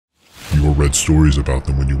you or read stories about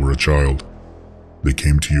them when you were a child. They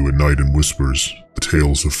came to you at night in whispers, the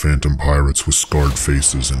tales of phantom pirates with scarred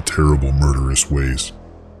faces and terrible murderous ways.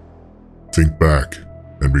 Think back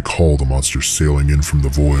and recall the monsters sailing in from the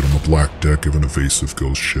void on the black deck of an evasive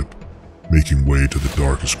ghost ship, making way to the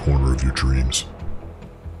darkest corner of your dreams.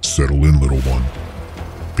 Settle in, little one,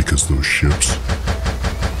 because those ships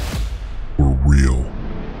were real.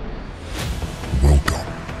 Welcome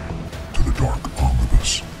to the Dark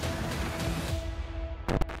Omnibus.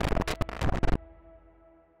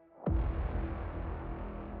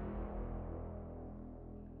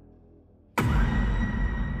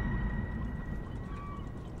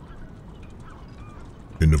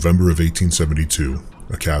 In November of 1872,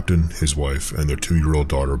 a captain, his wife, and their 2-year-old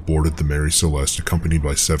daughter boarded the Mary Celeste accompanied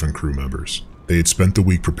by 7 crew members. They had spent the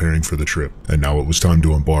week preparing for the trip, and now it was time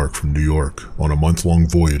to embark from New York on a month-long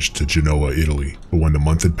voyage to Genoa, Italy. But when the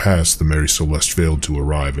month had passed, the Mary Celeste failed to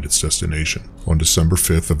arrive at its destination. On December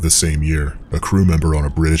 5th of the same year, a crew member on a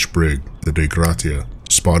British brig, the De Gratia,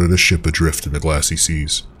 spotted a ship adrift in the glassy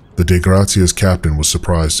seas. The De Gratia's captain was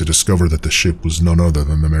surprised to discover that the ship was none other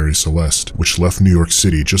than the Mary Celeste, which left New York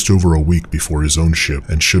City just over a week before his own ship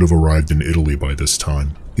and should have arrived in Italy by this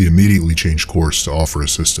time. He immediately changed course to offer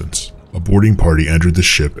assistance. A boarding party entered the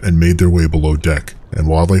ship and made their way below deck, and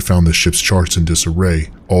while they found the ship's charts in disarray,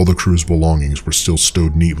 all the crew's belongings were still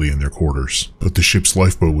stowed neatly in their quarters. But the ship's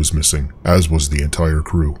lifeboat was missing, as was the entire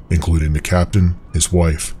crew, including the captain, his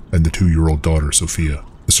wife, and the 2-year-old daughter, Sophia.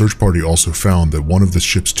 The search party also found that one of the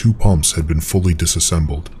ship's 2 pumps had been fully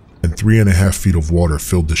disassembled, and 3.5 feet of water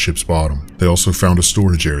filled the ship's bottom. They also found a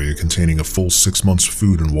storage area containing a full 6 months'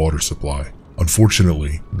 food and water supply.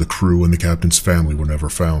 Unfortunately, the crew and the captain's family were never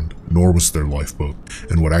found, nor was their lifeboat,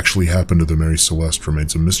 and what actually happened to the Mary Celeste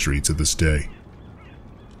remains a mystery to this day.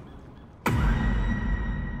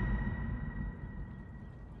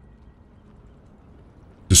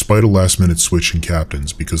 Despite a last-minute switch in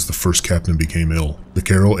captains because the first captain became ill, the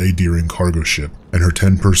Carol A. Deering cargo ship and her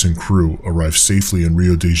 10-person crew arrived safely in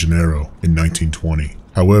Rio de Janeiro in 1920.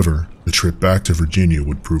 However, the trip back to Virginia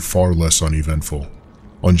would prove far less uneventful.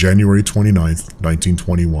 On January 29,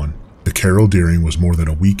 1921, the Carol Deering was more than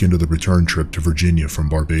a week into the return trip to Virginia from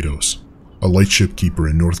Barbados. A lightship keeper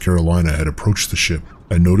in North Carolina had approached the ship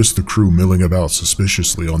and noticed the crew milling about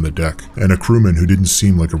suspiciously on the deck, and a crewman who didn't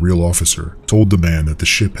seem like a real officer told the man that the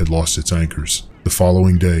ship had lost its anchors. The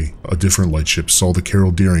following day, a different lightship saw the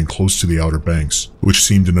Carol Deering close to the Outer Banks, which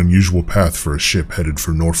seemed an unusual path for a ship headed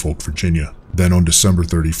for Norfolk, Virginia. Then on December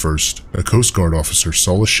 31st, a Coast Guard officer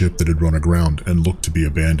saw a ship that had run aground and looked to be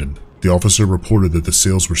abandoned. The officer reported that the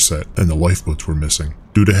sails were set and the lifeboats were missing.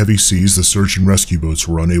 Due to heavy seas, the search and rescue boats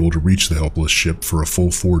were unable to reach the helpless ship for a full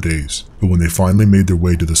 4 days. But when they finally made their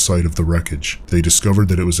way to the site of the wreckage, they discovered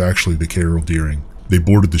that it was actually the Carol Deering. They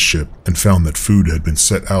boarded the ship and found that food had been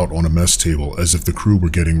set out on a mess table as if the crew were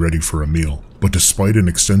getting ready for a meal. But despite an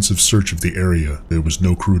extensive search of the area, there was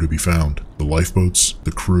no crew to be found. The lifeboats,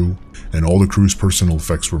 the crew, and all the crew's personal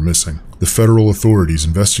effects were missing. The federal authorities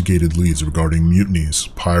investigated leads regarding mutinies,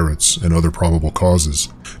 pirates, and other probable causes,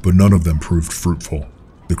 but none of them proved fruitful.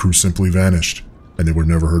 The crew simply vanished, and they were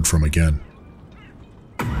never heard from again.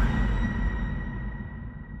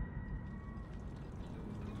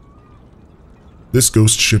 This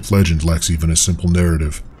ghost ship legend lacks even a simple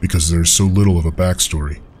narrative, because there is so little of a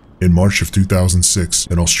backstory. In March of 2006,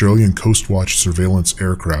 an Australian Coast Watch surveillance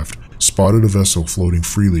aircraft spotted a vessel floating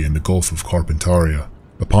freely in the Gulf of Carpentaria.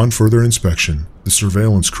 Upon further inspection, the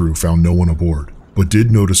surveillance crew found no one aboard, but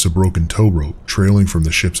did notice a broken tow rope trailing from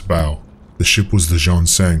the ship's bow. The ship was the Jean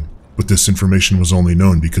Seng, but this information was only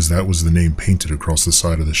known because that was the name painted across the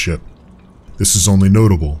side of the ship. This is only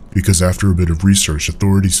notable because after a bit of research,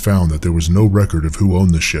 authorities found that there was no record of who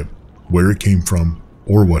owned the ship, where it came from,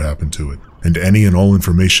 or what happened to it, and any and all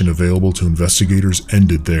information available to investigators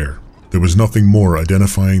ended there. There was nothing more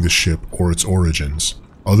identifying the ship or its origins,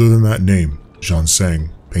 other than that name, Jean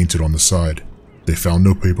Seng, painted on the side. They found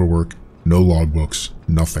no paperwork, no logbooks,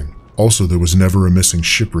 nothing. Also, there was never a missing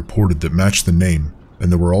ship reported that matched the name,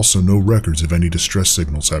 and there were also no records of any distress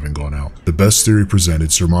signals having gone out. The best theory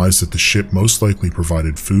presented surmised that the ship most likely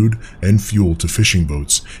provided food and fuel to fishing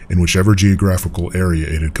boats in whichever geographical area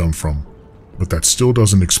it had come from. But that still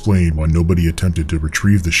doesn't explain why nobody attempted to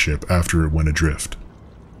retrieve the ship after it went adrift.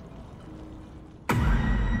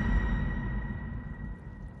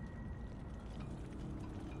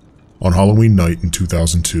 On Halloween night in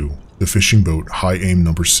 2002, the fishing boat High Aim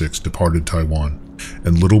No. 6 departed Taiwan,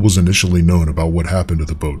 and little was initially known about what happened to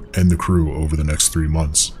the boat and the crew over the next 3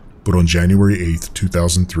 months. But on January 8,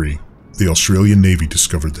 2003, the Australian Navy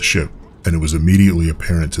discovered the ship, and it was immediately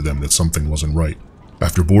apparent to them that something wasn't right.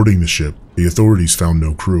 After boarding the ship, the authorities found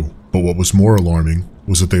no crew, but what was more alarming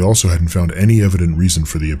was that they also hadn't found any evident reason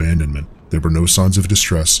for the abandonment. There were no signs of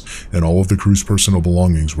distress, and all of the crew's personal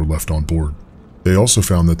belongings were left on board. They also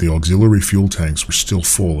found that the auxiliary fuel tanks were still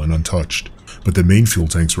full and untouched, but the main fuel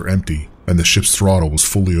tanks were empty, and the ship's throttle was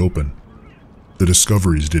fully open. The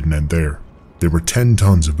discoveries didn't end there. There were 10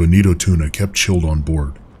 tons of bonito tuna kept chilled on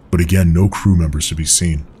board, but again no crew members to be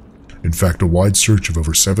seen. In fact, a wide search of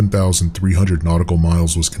over 7,300 nautical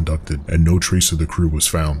miles was conducted, and no trace of the crew was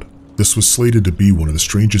found. This was slated to be one of the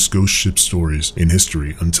strangest ghost ship stories in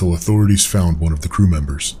history until authorities found one of the crew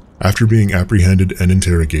members. After being apprehended and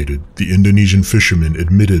interrogated, the Indonesian fisherman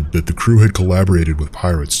admitted that the crew had collaborated with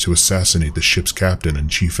pirates to assassinate the ship's captain and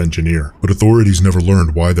chief engineer, but authorities never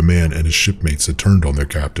learned why the man and his shipmates had turned on their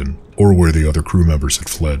captain, or where the other crew members had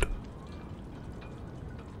fled.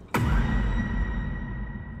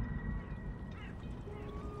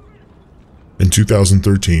 In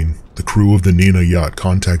 2013, the crew of the Nina yacht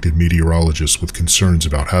contacted meteorologists with concerns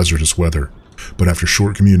about hazardous weather, but after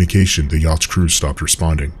short communication, the yacht's crew stopped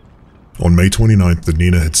responding. On May 29th, the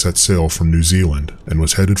Nina had set sail from New Zealand and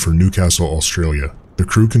was headed for Newcastle, Australia. The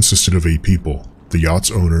crew consisted of 8 people: the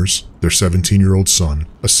yacht's owners, their 17-year-old son,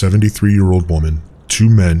 a 73-year-old woman, 2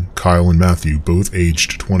 men, Kyle and Matthew, both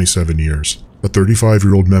aged 27 years, a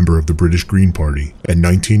 35-year-old member of the British Green Party, and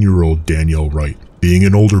 19-year-old Danielle Wright. Being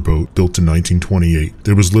an older boat built in 1928,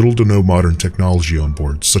 there was little to no modern technology on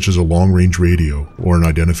board, such as a long-range radio or an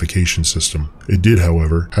identification system. It did,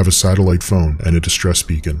 however, have a satellite phone and a distress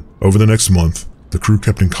beacon. Over the next month, the crew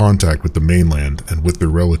kept in contact with the mainland and with their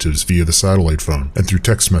relatives via the satellite phone and through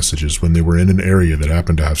text messages when they were in an area that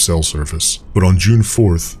happened to have cell service. But on June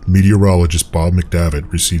 4th, meteorologist Bob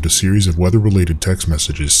McDavitt received a series of weather-related text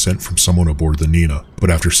messages sent from someone aboard the Nina,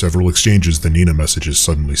 but after several exchanges, the Nina messages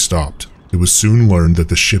suddenly stopped. It was soon learned that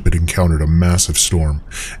the ship had encountered a massive storm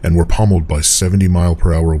and were pummeled by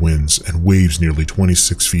 70-mile-per-hour winds and waves nearly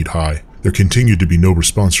 26 feet high. There continued to be no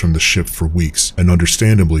response from the ship for weeks, and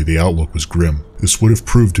understandably the outlook was grim. This would have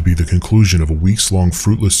proved to be the conclusion of a weeks-long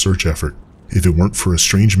fruitless search effort, if it weren't for a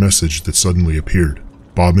strange message that suddenly appeared.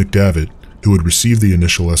 Bob McDavitt, who had received the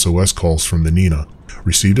initial SOS calls from the Nina,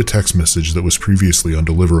 received a text message that was previously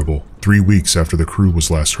undeliverable, 3 weeks after the crew was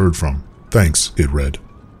last heard from. "Thanks," it read.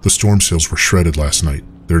 "The storm sails were shredded last night.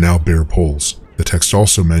 They're now bare poles." The text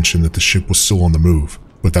also mentioned that the ship was still on the move,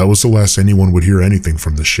 but that was the last anyone would hear anything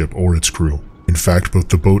from the ship or its crew. In fact, both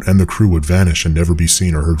the boat and the crew would vanish and never be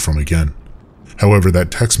seen or heard from again. However, that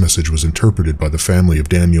text message was interpreted by the family of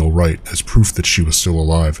Danielle Wright as proof that she was still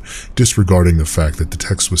alive, disregarding the fact that the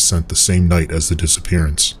text was sent the same night as the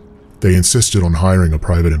disappearance. They insisted on hiring a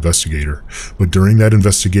private investigator, but during that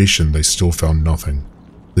investigation they still found nothing.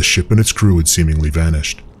 The ship and its crew had seemingly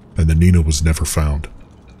vanished, and the Nina was never found.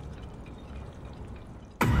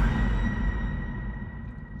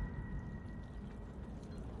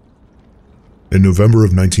 In November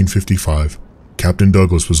of 1955, Captain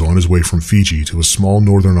Douglas was on his way from Fiji to a small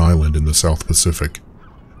northern island in the South Pacific.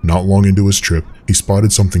 Not long into his trip, he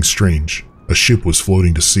spotted something strange. A ship was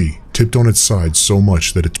floating to sea, tipped on its side so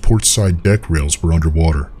much that its port side deck rails were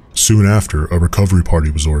underwater. Soon after, a recovery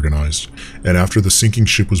party was organized, and after the sinking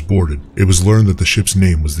ship was boarded, it was learned that the ship's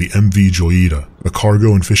name was the MV Joyita, a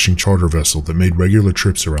cargo and fishing charter vessel that made regular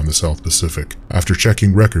trips around the South Pacific. After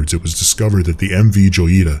checking records, it was discovered that the MV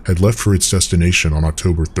Joyita had left for its destination on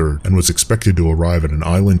October 3rd and was expected to arrive at an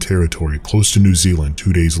island territory close to New Zealand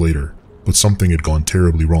 2 days later. But something had gone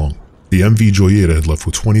terribly wrong. The MV Joyita had left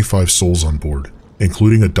with 25 souls on board,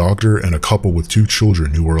 including a doctor and a couple with 2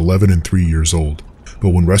 children who were 11 and 3 years old.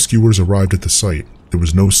 But when rescuers arrived at the site, there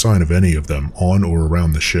was no sign of any of them on or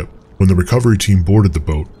around the ship. When the recovery team boarded the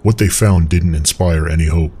boat, what they found didn't inspire any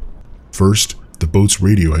hope. First, the boat's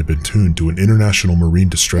radio had been tuned to an international marine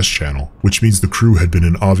distress channel, which means the crew had been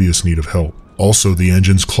in obvious need of help. Also, the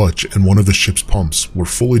engine's clutch and one of the ship's pumps were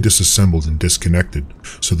fully disassembled and disconnected,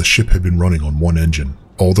 so the ship had been running on one engine.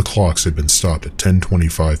 All the clocks had been stopped at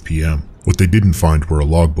 10:25 p.m. What they didn't find were a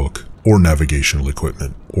logbook, or navigational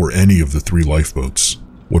equipment, or any of the 3 lifeboats.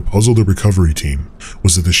 What puzzled the recovery team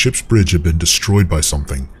was that the ship's bridge had been destroyed by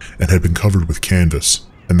something and had been covered with canvas,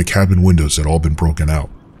 and the cabin windows had all been broken out.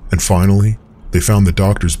 And finally, they found the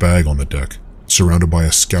doctor's bag on the deck, surrounded by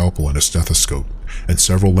a scalpel and a stethoscope, and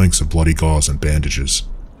several lengths of bloody gauze and bandages.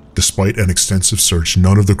 Despite an extensive search,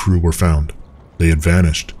 none of the crew were found. They had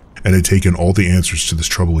vanished, and had taken all the answers to this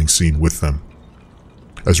troubling scene with them.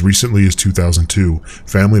 As recently as 2002,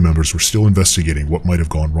 family members were still investigating what might have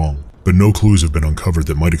gone wrong, but no clues have been uncovered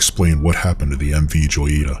that might explain what happened to the MV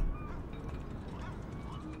Joyita.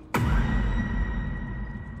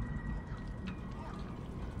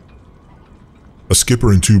 A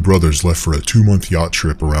skipper and 2 brothers left for a 2-month yacht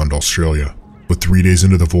trip around Australia, but 3 days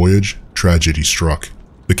into the voyage, tragedy struck.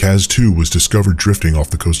 The Kaz 2 was discovered drifting off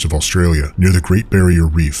the coast of Australia near the Great Barrier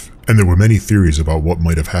Reef, and there were many theories about what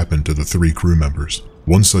might have happened to the 3 crew members.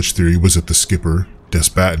 One such theory was that the skipper, Des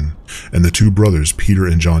Batten, and the 2 brothers, Peter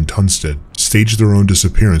and John Tunstead, staged their own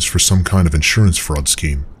disappearance for some kind of insurance fraud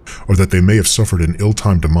scheme, or that they may have suffered an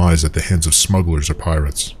ill-timed demise at the hands of smugglers or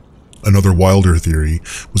pirates. Another wilder theory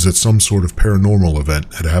was that some sort of paranormal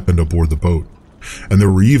event had happened aboard the boat, and there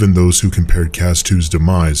were even those who compared Kaz 2's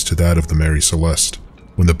demise to that of the Mary Celeste.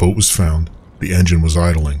 When the boat was found, the engine was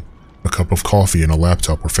idling. A cup of coffee and a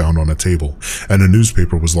laptop were found on a table, and a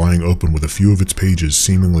newspaper was lying open with a few of its pages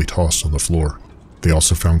seemingly tossed on the floor. They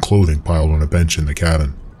also found clothing piled on a bench in the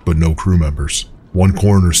cabin, but no crew members. One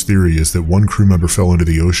coroner's theory is that one crew member fell into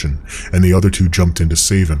the ocean, and the other 2 jumped in to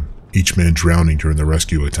save him, each man drowning during the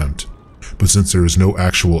rescue attempt. But since there is no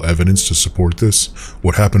actual evidence to support this,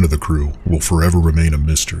 what happened to the crew will forever remain a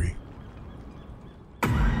mystery.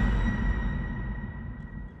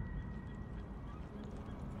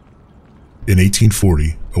 In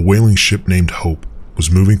 1840, a whaling ship named Hope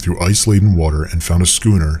was moving through ice-laden water and found a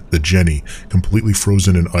schooner, the Jenny, completely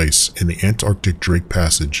frozen in ice in the Antarctic Drake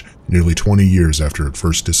Passage nearly 20 years after it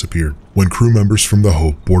first disappeared. When crew members from the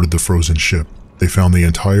Hope boarded the frozen ship, they found the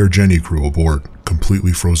entire Jenny crew aboard,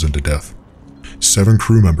 completely frozen to death. 7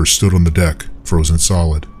 crew members stood on the deck, frozen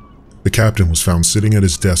solid. The captain was found sitting at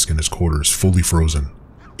his desk in his quarters, fully frozen.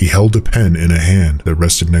 He held a pen in a hand that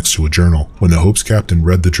rested next to a journal. When the Hope's captain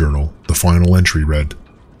read the journal, the final entry read,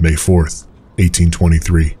 May 4th,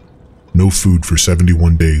 1823. No food for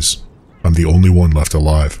 71 days. I'm the only one left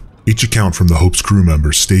alive. Each account from the Hope's crew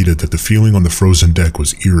members stated that the feeling on the frozen deck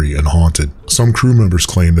was eerie and haunted. Some crew members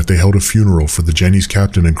claimed that they held a funeral for the Jenny's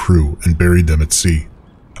captain and crew and buried them at sea.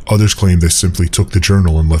 Others claimed they simply took the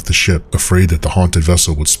journal and left the ship, afraid that the haunted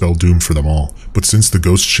vessel would spell doom for them all. But since the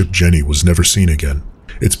ghost ship Jenny was never seen again,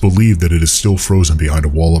 it's believed that it is still frozen behind a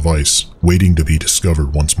wall of ice, waiting to be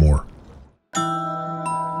discovered once more.